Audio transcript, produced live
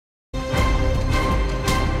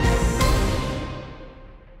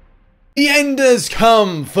The end has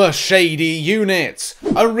come for Shady units.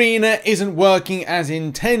 Arena isn't working as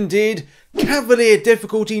intended. Cavalier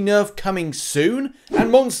difficulty nerf coming soon,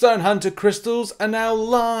 and Monster and Hunter crystals are now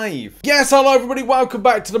live. Yes, hello everybody, welcome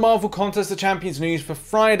back to the Marvel Contest of Champions news for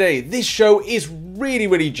Friday. This show is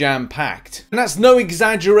really jam-packed, and that's no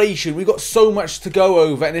exaggeration. We've got so much to go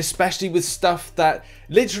over, and especially with stuff that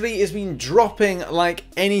literally has been dropping like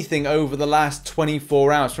anything over the last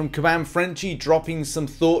 24 hours. From Kabam Frenchie dropping some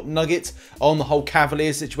thought nuggets on the whole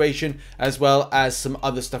Cavalier situation, as well as some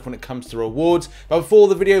other stuff when it comes to rewards. But before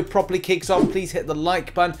the video properly kicks off, please hit the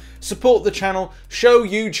like button, support the channel, show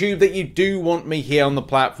YouTube that you do want me here on the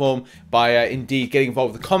platform by indeed getting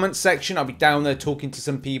involved with the comments section. I'll be down there talking to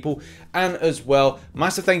some people, and as well,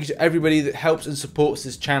 massive thank you to everybody that helps and supports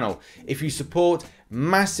this channel. If you support,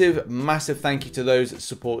 massive thank you to those that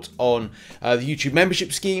support on the YouTube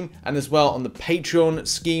membership scheme, and as well on the Patreon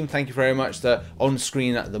scheme. Thank you very much. They're on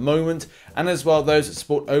screen at the moment, and as well those that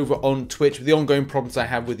support over on Twitch. With the ongoing problems I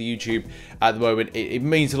have with YouTube at the moment, it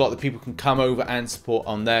means a lot that people can come over and support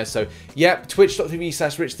on there. So yep,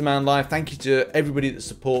 twitch.tv/RichTheMan live. Thank you to everybody that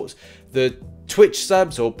supports the Twitch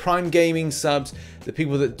subs or Prime Gaming subs, the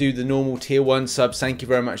people that do the normal tier 1 subs. Thank you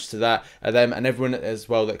very much to them and everyone as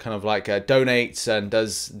well that kind of like donates and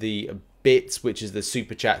does the bits, which is the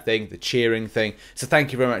super chat thing, the cheering thing. So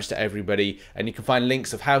thank you very much to everybody, and you can find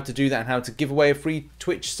links of how to do that and how to give away a free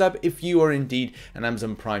Twitch sub if you are indeed an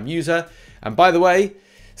Amazon Prime user. And by the way,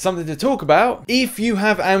 something to talk about. If you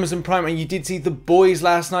have Amazon Prime and you did see The Boys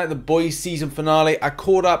last night, The Boys season finale, I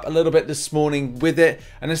caught up a little bit this morning with it,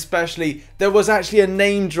 and especially there was actually a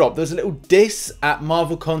name drop. There was a little diss at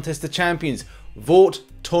Marvel Contest of Champions, Vought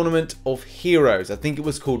Tournament of Heroes. I think it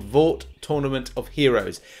was called Vought Tournament of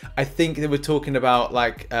Heroes. I think they were talking about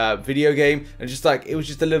like a video game, and just like it was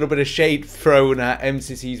just a little bit of shade thrown at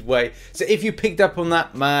MCC's way. So if you picked up on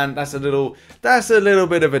that, man, that's a little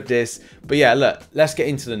bit of a diss. But yeah, look, let's get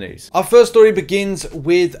into the news. Our first story begins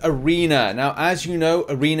with Arena. Now, as you know,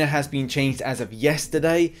 Arena has been changed as of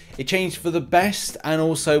yesterday. It changed for the best, and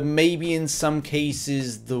also maybe in some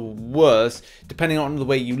cases the worst, depending on the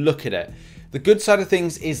way you look at it. The good side of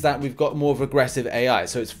things is that we've got more of aggressive AI,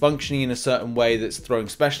 so it's functioning in a certain way that's throwing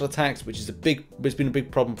special attacks, which is it's been a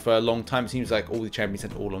big problem for a long time. It seems like all the champions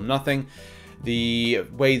had all or nothing. The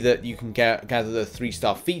way that you can gather the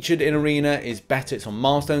 3-star featured in Arena is better. It's on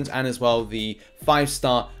milestones, and as well the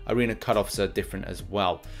 5-star Arena cutoffs are different as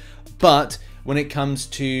well. But when it comes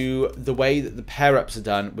to the way that the pair-ups are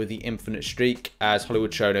done with the Infinite Streak, as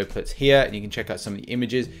Hollywood Shono puts here, and you can check out some of the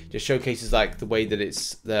images, just showcases like the way that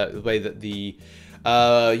it's the way that the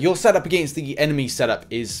your setup against the enemy setup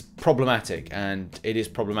is problematic, and it is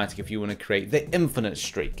problematic if you want to create the Infinite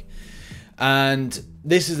Streak. And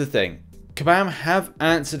this is the thing. Kabam have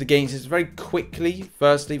answered against this very quickly.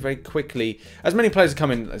 Firstly, very quickly, as many players have come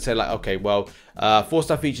in and say like, okay, well,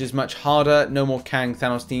 4-star feature is much harder. No more Kang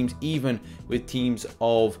Thanos teams, even with teams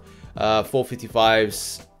of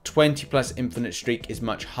 455s. 20+ Infinite Streak is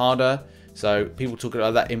much harder. So people talking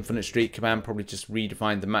about that Infinite Streak. Kabam probably just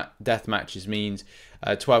redefined the death matches means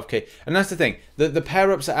 12k. And that's the thing. The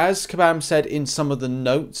pair-ups, as Kabam said in some of the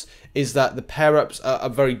notes, is that the pair-ups are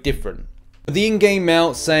very different. The in-game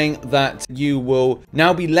mail saying that you will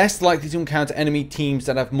now be less likely to encounter enemy teams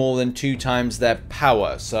that have more than 2 times their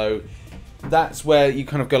power. So that's where you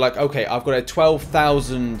kind of go like, okay, I've got a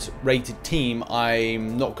 12,000 rated team.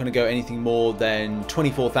 I'm not going to go anything more than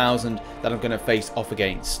 24,000 that I'm going to face off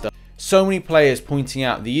against. So many players pointing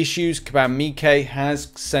out the issues. Kabam Mike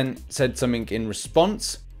has said something in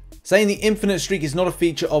response, saying the Infinite Streak is not a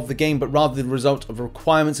feature of the game, but rather the result of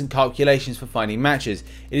requirements and calculations for finding matches.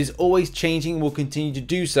 It is always changing and will continue to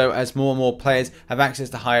do so as more and more players have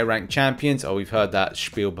access to higher ranked champions. Oh, we've heard that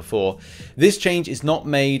spiel before. This change is not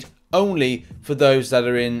made only for those that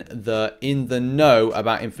are in the know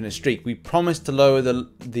about Infinite Streak. We promised to lower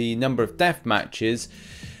the number of death matches,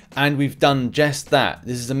 and we've done just that.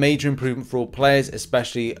 This is a major improvement for all players,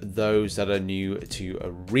 especially those that are new to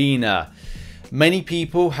Arena. Many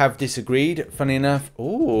people have disagreed, funny enough.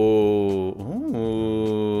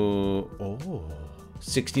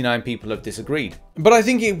 69 people have disagreed. But I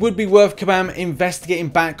think it would be worth Kabam investigating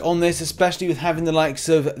back on this, especially with having the likes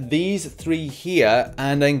of these 3 here,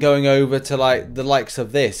 and then going over to like the likes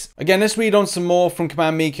of this. Again, let's read on some more from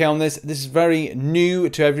Kabam Mike on this. This is very new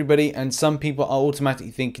to everybody, and some people are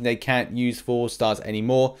automatically thinking they can't use 4 stars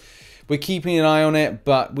anymore. We're keeping an eye on it,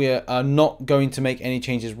 but we are not going to make any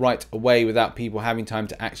changes right away without people having time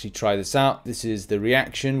to actually try this out. This is the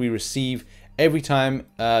reaction we receive every time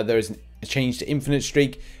there is a change to Infinite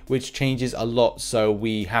Streak, which changes a lot, so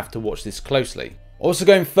we have to watch this closely. Also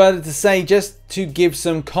going further to say, just to give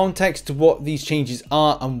some context to what these changes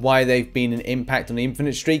are and why they've been an impact on the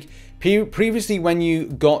Infinite streak. Previously, when you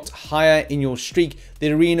got higher in your streak,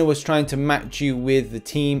 the arena was trying to match you with a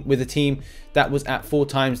team that was at 4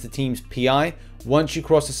 times the team's PI. Once you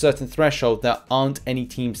cross a certain threshold, there aren't any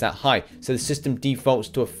teams that high, so the system defaults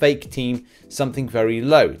to a fake team, something very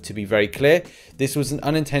low. To be very clear, this was an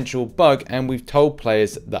unintentional bug, and we've told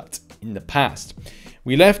players that in the past.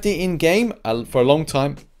 We left it in game for a long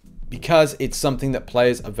time because it's something that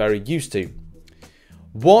players are very used to.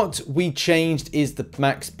 What we changed is the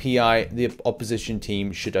max PI the opposition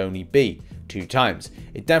team should only be 2 times.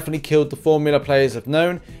 It definitely killed the formula players have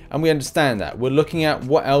known, and we understand that. We're looking at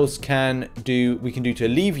what else we can do to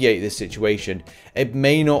alleviate this situation. It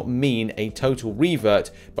may not mean a total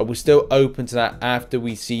revert, but we're still open to that after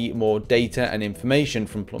we see more data and information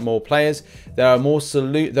from more players. There are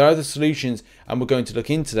other solutions, and we're going to look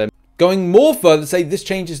into them. Going more further, say this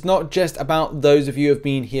change is not just about those of you who have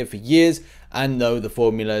been here for years and know the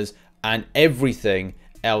formulas and everything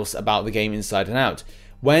else about the game inside and out.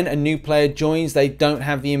 When a new player joins, they don't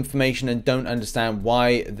have the information and don't understand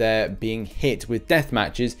why they're being hit with death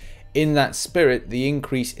matches. In that spirit, the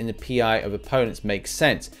increase in the PI of opponents makes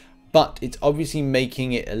sense, but it's obviously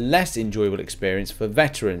making it a less enjoyable experience for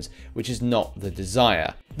veterans, which is not the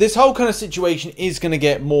desire. This whole kind of situation is going to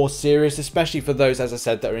get more serious, especially for those, as I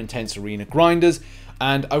said, that are intense arena grinders.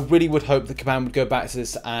 And I really would hope that Kabam would go back to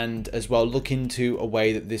this and as well look into a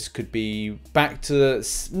way that this could be back to,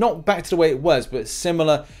 not back to the way it was, but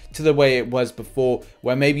similar to the way it was before,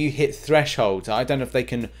 where maybe you hit thresholds. I don't know if they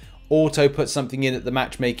can auto put something in that the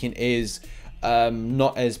matchmaking is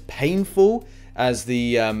not as painful as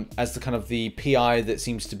the kind of the PI that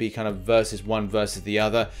seems to be kind of versus one versus the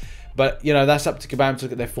other. But, you know, that's up to Kabam to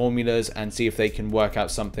look at their formulas and see if they can work out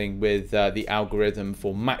something with the algorithm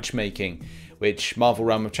for matchmaking, which Marvel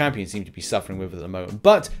Realm of Champions seem to be suffering with at the moment.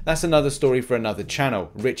 But that's another story for another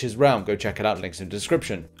channel, Rich's Realm. Go check it out, links in the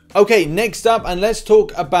description. Okay, next up, and let's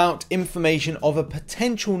talk about information of a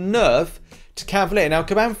potential nerf to Cavalier. Now,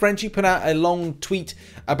 Kabam Frenchie put out a long tweet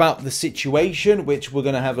about the situation, which we're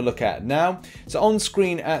going to have a look at now. So on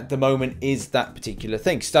screen at the moment is that particular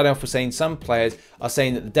thing. Starting off with saying some players are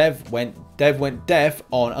saying that the dev went deaf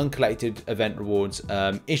on uncollected event rewards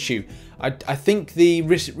issue. I think the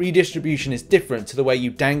redistribution is different to the way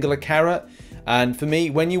you dangle a carrot. And for me,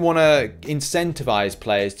 when you want to incentivize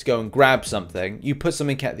players to go and grab something, you put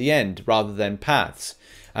something at the end rather than paths.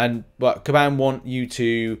 And what Kabam want you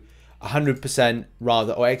to 100%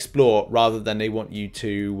 rather, or explore rather than they want you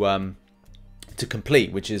to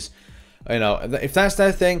complete, which is, you know, if that's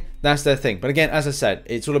their thing, that's their thing. But again, as I said,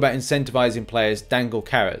 it's all about incentivizing players, dangle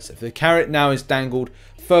carrots. If the carrot now is dangled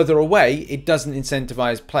further away, it doesn't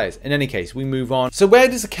incentivize players. In any case, we move on. So where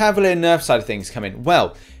does the Cavalier nerf side of things come in?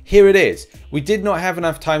 Well, here it is. We did not have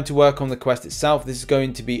enough time to work on the quest itself. This is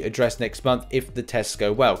going to be addressed next month if the tests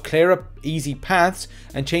go well. Clearer, easy paths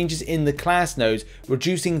and changes in the class nodes,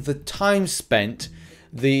 reducing the time spent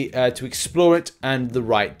to explore it and the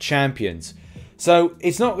right champions. So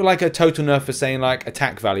it's not like a total nerf for saying like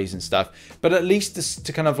attack values and stuff, but at least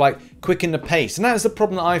to kind of like quicken the pace. And that's the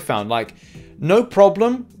problem that I found. Like, no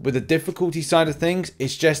problem with the difficulty side of things.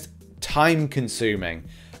 It's just time consuming.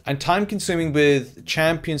 And time consuming with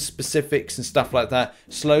champion specifics and stuff like that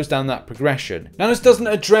slows down that progression. Now, this doesn't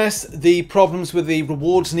address the problems with the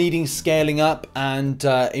rewards needing scaling up and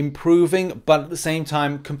improving, but at the same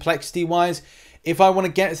time, complexity wise, if I want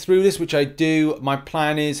to get through this, which I do, my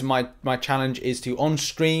plan is, my challenge is to on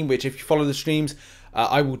stream, which if you follow the streams,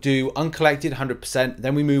 I will do uncollected 100%,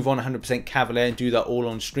 then we move on 100% Cavalier and do that all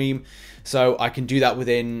on stream. So I can do that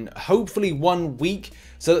within hopefully 1 week.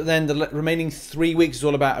 So that then the remaining 3 weeks is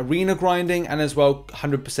all about arena grinding and as well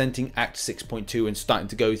 100%ing Act 6.2 and starting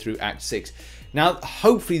to go through Act 6. Now,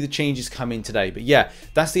 hopefully the changes come in today. But yeah,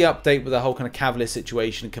 that's the update with the whole kind of Cavalier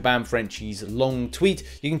situation. Kabam Frenchie's long tweet.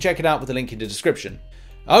 You can check it out with the link in the description.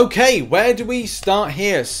 Okay, where do we start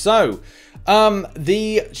here? So,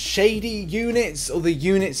 the Shady units or the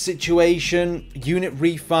unit situation, unit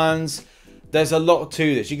refunds, there's a lot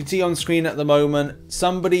to this. You can see on screen at the moment,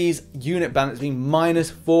 somebody's unit balance being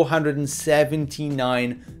minus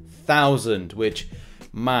 479,000, which,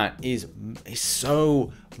 man, is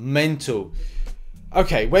so mental.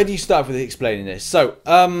 Okay, where do you start with explaining this? So,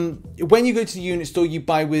 when you go to the unit store, you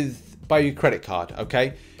buy your credit card,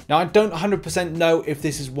 okay? Now, I don't 100% know if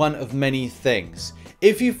this is one of many things.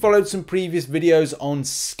 If you followed some previous videos on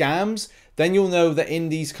scams, then you'll know that in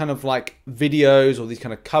these kind of like videos or these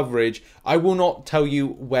kind of coverage, I will not tell you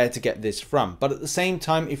where to get this from. But at the same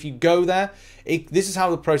time, if you go there, this is how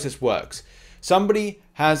the process works. Somebody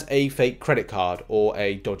has a fake credit card or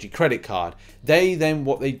a dodgy credit card. They then,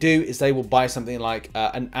 what they do is they will buy something like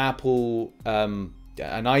an Apple, an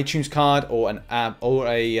iTunes card, or an app, or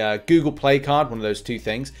a Google Play card, one of those two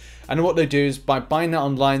things. And what they do is by buying that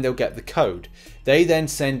online, they'll get the code. They then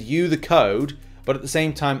send you the code, but at the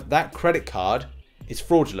same time, that credit card is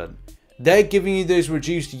fraudulent. They're giving you those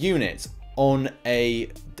reduced units on a,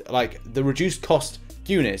 like the reduced cost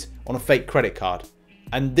units on a fake credit card.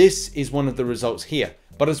 And this is one of the results here.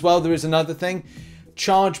 But as well, there is another thing,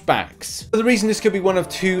 chargebacks. So the reason this could be one of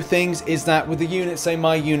two things is that with the units, say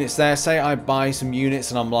my units there, say I buy some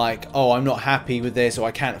units and I'm like, oh, I'm not happy with this, or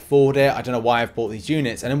I can't afford it, I don't know why I've bought these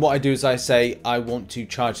units. And then what I do is I say, I want to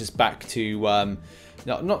charge this back to,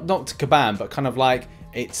 not to Kabam, but kind of like,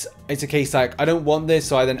 it's a case like, I don't want this,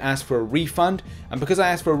 so I then ask for a refund. And because I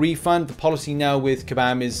ask for a refund, the policy now with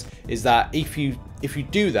Kabam is that if you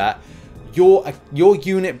do that, your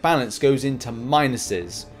unit balance goes into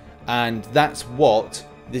minuses, and that's what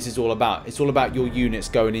this is all about. It's all about your units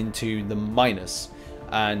going into the minus,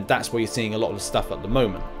 and that's where you're seeing a lot of the stuff at the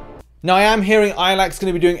moment. Now, I am hearing Ilac's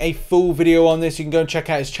going to be doing a full video on this. You can go and check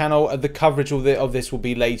out his channel. The coverage of this will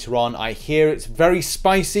be later on. I hear it's very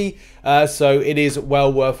spicy, so it is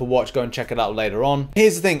well worth a watch. Go and check it out later on.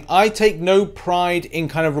 Here's the thing. I take no pride in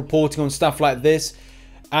kind of reporting on stuff like this,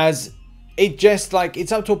 as it just, like,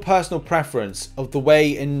 it's up to a personal preference of the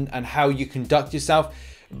way and how you conduct yourself.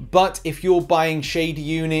 But if you're buying shady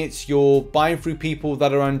units, you're buying through people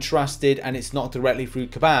that are untrusted, and it's not directly through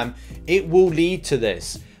Kabam, it will lead to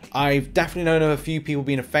this. I've definitely known of a few people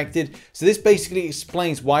being affected. So this basically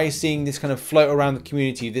explains why you're seeing this kind of float around the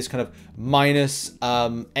community, this kind of minus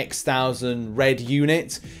X thousand red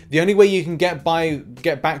units. The only way you can get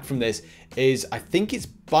back from this is, I think it's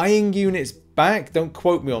buying units back. Don't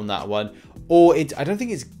quote me on that one. Or I don't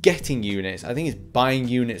think it's getting units. I think it's buying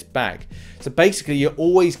units back. So basically, you're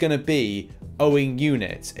always going to be owing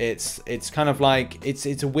units. It's kind of like,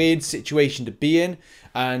 it's a weird situation to be in,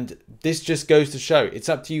 and this just goes to show it's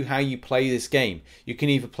up to you how you play this game. You can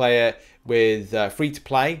either play it with free to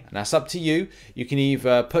play, and that's up to you. You can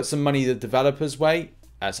either put some money the developers' way,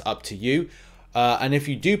 that's up to you. And if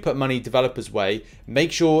you do put money developers' way,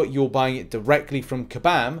 make sure you're buying it directly from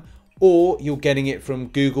Kabam, or you're getting it from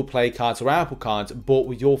Google Play cards or Apple cards bought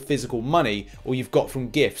with your physical money, or you've got from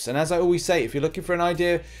gifts. And as I always say, if you're looking for an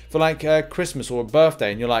idea for like Christmas or a birthday,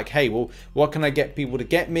 and you're like, hey, well, what can I get people to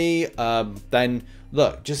get me? Then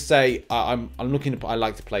look, just say, I'm looking to, I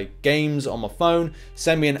like to play games on my phone.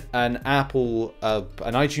 Send me an Apple,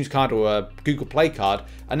 an iTunes card or a Google Play card,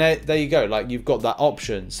 and there you go. Like, you've got that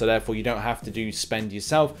option, so therefore you don't have to spend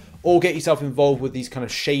yourself, or get yourself involved with these kind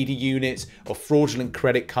of shady units or fraudulent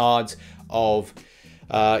credit cards of,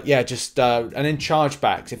 and then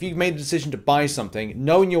chargebacks. If you've made a decision to buy something,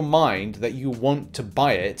 know in your mind that you want to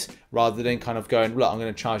buy it, rather than kind of going, look, I'm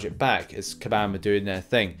going to charge it back, as Kabam are doing their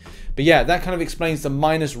thing. But yeah, that kind of explains the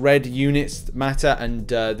minus red units matter, and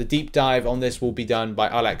the deep dive on this will be done by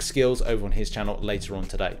Ilac Skills over on his channel later on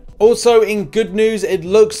today. Also, in good news, it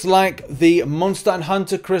looks like the Monster and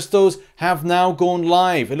Hunter crystals have now gone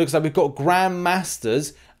live. It looks like we've got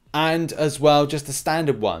Grandmasters and as well just the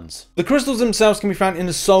standard ones. The crystals themselves can be found in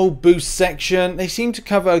the Soul Boost section. They seem to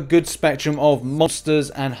cover a good spectrum of monsters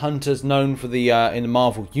and hunters known for the in the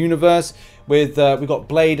Marvel universe. With we've got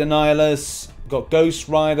Blade Annihilus, we've got Ghost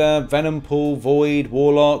Rider, Venompool, Void,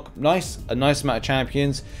 Warlock. A nice amount of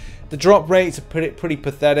champions. The drop rates are pretty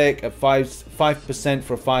pathetic at 5%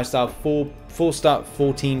 for a 5-star, 4-star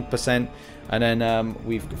 14%, and then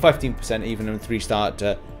we've 15% even in 3-star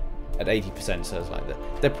at 80%, so it's like that.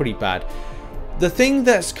 They're pretty bad. The thing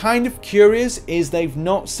that's kind of curious is they've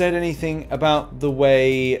not said anything about the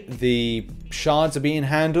way the shards are being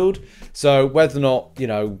handled. So whether or not, you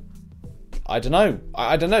know, I don't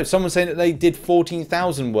know. Someone's saying that they did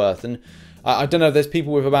 14,000 worth, and I don't know. There's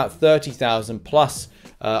people with about 30,000 plus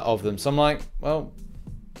of them. So I'm like, well,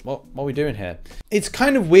 what are we doing here? It's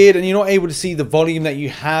kind of weird, and you're not able to see the volume that you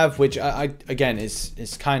have, which again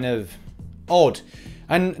is kind of odd.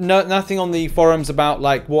 And nothing on the forums about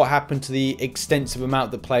like what happened to the extensive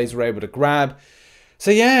amount that players were able to grab.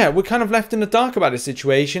 So yeah, we're kind of left in the dark about this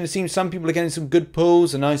situation. It seems some people are getting some good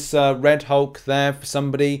pulls, a nice Red Hulk there for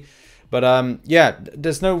somebody. But yeah,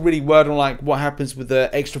 there's no really word on like what happens with the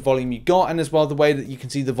extra volume you got, and as well the way that you can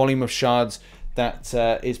see the volume of shards that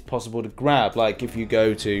is possible to grab. Like if you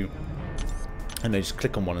go to, I don't know, just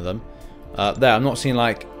click on one of them. There, I'm not seeing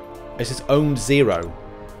like, it says owned 0.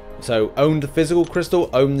 So own the physical crystal,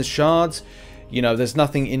 own the shards. You know, there's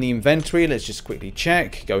nothing in the inventory. Let's just quickly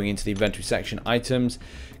check. Going into the inventory section, items,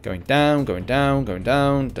 going down, going down, going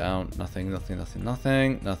down, down. Nothing, nothing, nothing,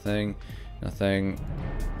 nothing, nothing. Nothing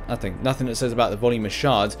that says about the volume of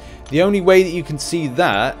shards. The only way that you can see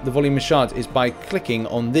that, the volume of shards, is by clicking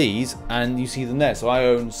on these, and you see them there. So I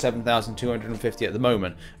own 7,250 at the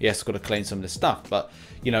moment. Yes, I've got to claim some of this stuff, but,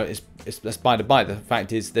 you know, it's by the by. The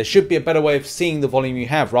fact is, there should be a better way of seeing the volume you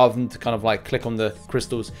have, rather than to kind of like click on the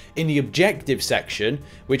crystals in the objective section,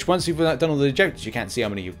 which once you've done all the objectives, you can't see how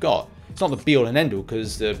many you've got. It's not the be-all and end-all,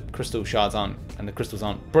 because the crystal shards aren't, and the crystals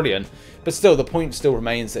aren't brilliant, but still, the point still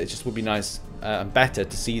remains that it just would be nice and better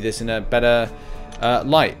to see this in a better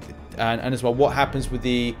light, and as well, what happens with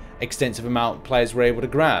the extensive amount players were able to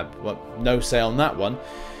grab. Well, no say on that one.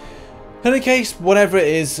 In any case, whatever it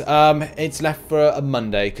is, it's left for a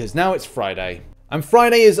Monday, because now it's Friday. And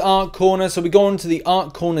Friday is Art Corner, so we go on to the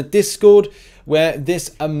Art Corner Discord, where this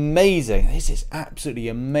is absolutely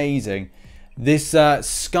amazing, this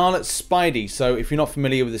Scarlet Spidey. So if you're not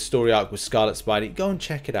familiar with the story arc with Scarlet Spidey, go and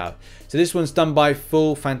check it out. So this one's done by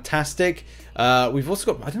Full Fantastic. We've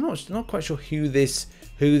also got, I'm not quite sure who this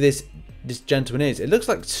gentleman is. It looks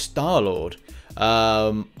like Star-Lord.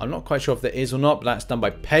 I'm not quite sure if that is or not, but that's done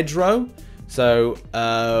by Pedro. So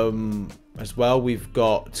as well, we've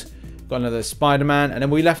got another Spider-Man, and then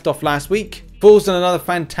we left off last week. Paul's done another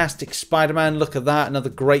fantastic Spider-Man. Look at that, another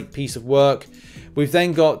great piece of work. We've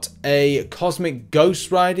then got a Cosmic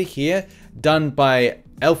Ghost Rider here, done by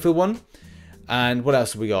Elfil1. And what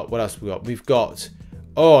else have we got? We've got,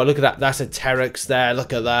 oh, look at that. That's a Terex there.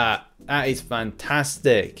 Look at that. That is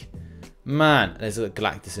fantastic. Man, there's a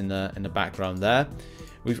Galactus in the background there.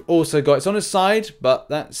 We've also got, it's on the side, but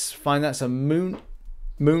that's fine. That's a Moon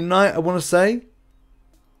Knight, I want to say.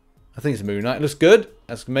 I think it's a Moon Knight. It looks good.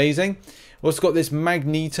 That's amazing. We've also got this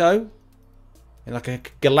Magneto. In like a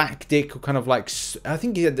galactic, kind of like, I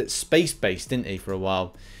think he had that space-based, didn't he, for a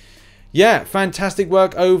while. Yeah, fantastic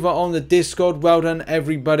work over on the Discord. Well done,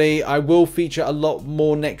 everybody. I will feature a lot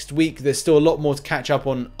more next week. There's still a lot more to catch up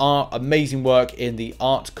on our amazing work in the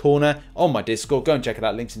Art Corner on my Discord. Go and check it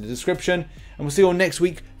out. Links in the description. And we'll see you all next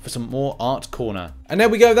week for some more Art Corner. And there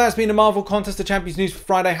we go. That's been the Marvel Contest of Champions News for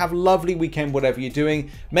Friday. Have a lovely weekend, whatever you're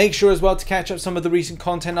doing. Make sure as well to catch up some of the recent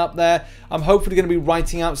content up there. I'm hopefully going to be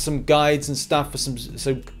writing out some guides and stuff for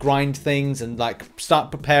some grind things, and like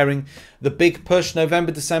start preparing the big push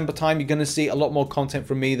November, December time. You're going to see a lot more content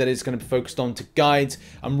from me that is going to be focused on to guides.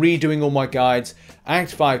 I'm redoing all my guides,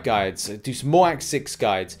 Act 5 guides, do some more Act 6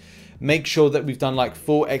 guides. Make sure that we've done like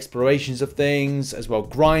full explorations of things, as well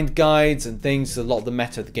grind guides and things. A lot of the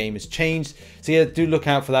meta of the game has changed. So yeah, do look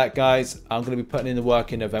out for that, guys. I'm going to be putting in the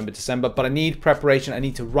work in November, December, but I need preparation. I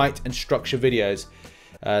need to write and structure videos.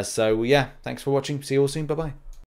 So yeah, thanks for watching. See you all soon. Bye-bye.